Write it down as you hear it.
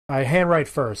I handwrite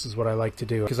first is what I like to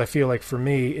do, because I feel like for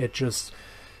me, it just...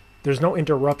 there's no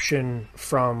interruption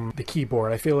from the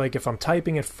keyboard. I feel like if I'm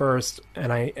typing it first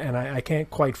and I can't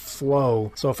quite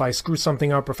flow, so if I screw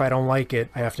something up or if I don't like it,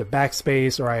 I have to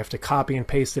backspace or I have to copy and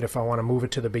paste it if I want to move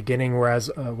it to the beginning, whereas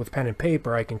with pen and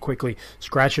paper, I can quickly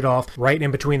scratch it off, write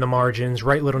in between the margins,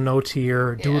 write little notes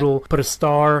here, doodle, put a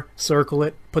star, circle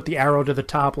it, put the arrow to the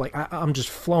top. Like, I'm just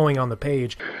flowing on the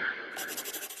page.